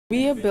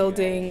We are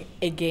building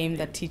a game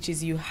that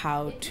teaches you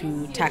how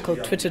to tackle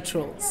Twitter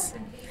trolls.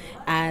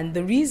 And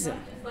the reason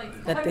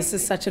that this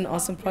is such an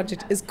awesome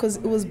project is because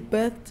it was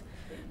birthed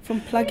from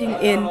plugging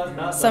in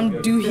some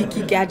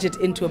doohickey gadget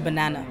into a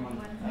banana.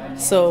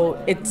 So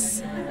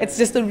it's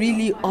just a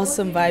really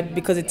awesome vibe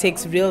because it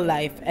takes real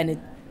life and it,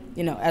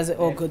 as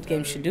all good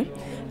games should do,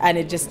 and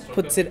it just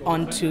puts it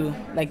onto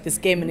like this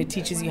game and it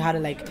teaches you how to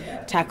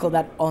like tackle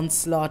that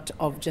onslaught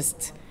of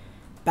just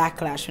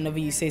backlash whenever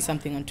you say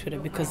something on Twitter,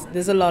 because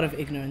there's a lot of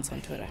ignorance on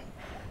Twitter.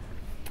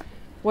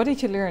 What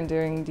did you learn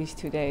during these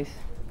 2 days?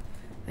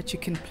 That you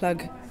can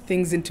plug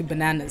things into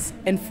bananas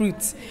and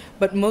fruits,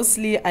 but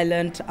mostly I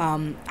learned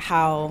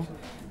how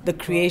the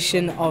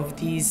creation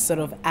of these sort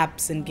of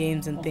apps and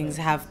games and things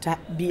have to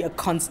be a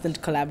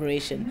constant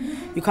collaboration.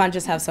 You can't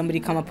just have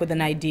somebody come up with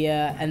an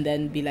idea and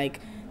then be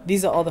like,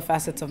 these are all the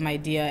facets of my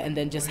idea, and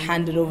then just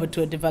hand it over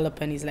to a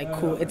developer and he's like,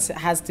 cool. It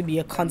has to be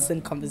a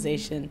constant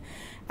conversation.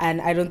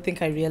 And I don't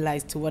think I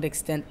realized to what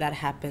extent that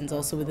happens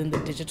also within the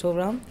digital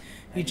realm.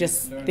 You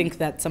just think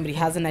that somebody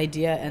has an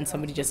idea and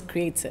somebody just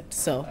creates it.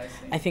 So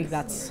I think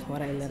that's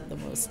what I learned the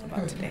most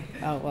about today.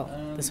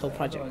 This whole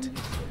project.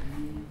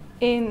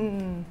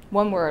 In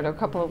one word or a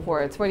couple of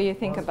words, what do you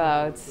think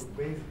about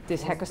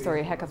this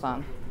Hackastory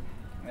hackathon?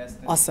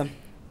 Awesome.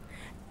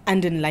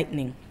 And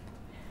enlightening.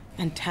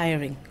 And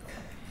tiring.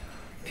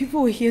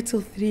 People were here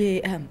till 3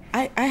 a.m.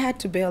 I had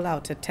to bail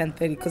out at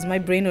 10:30 because my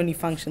brain only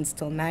functions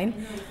till 9.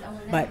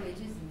 But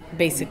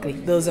basically,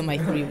 those are my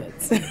 3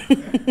 words.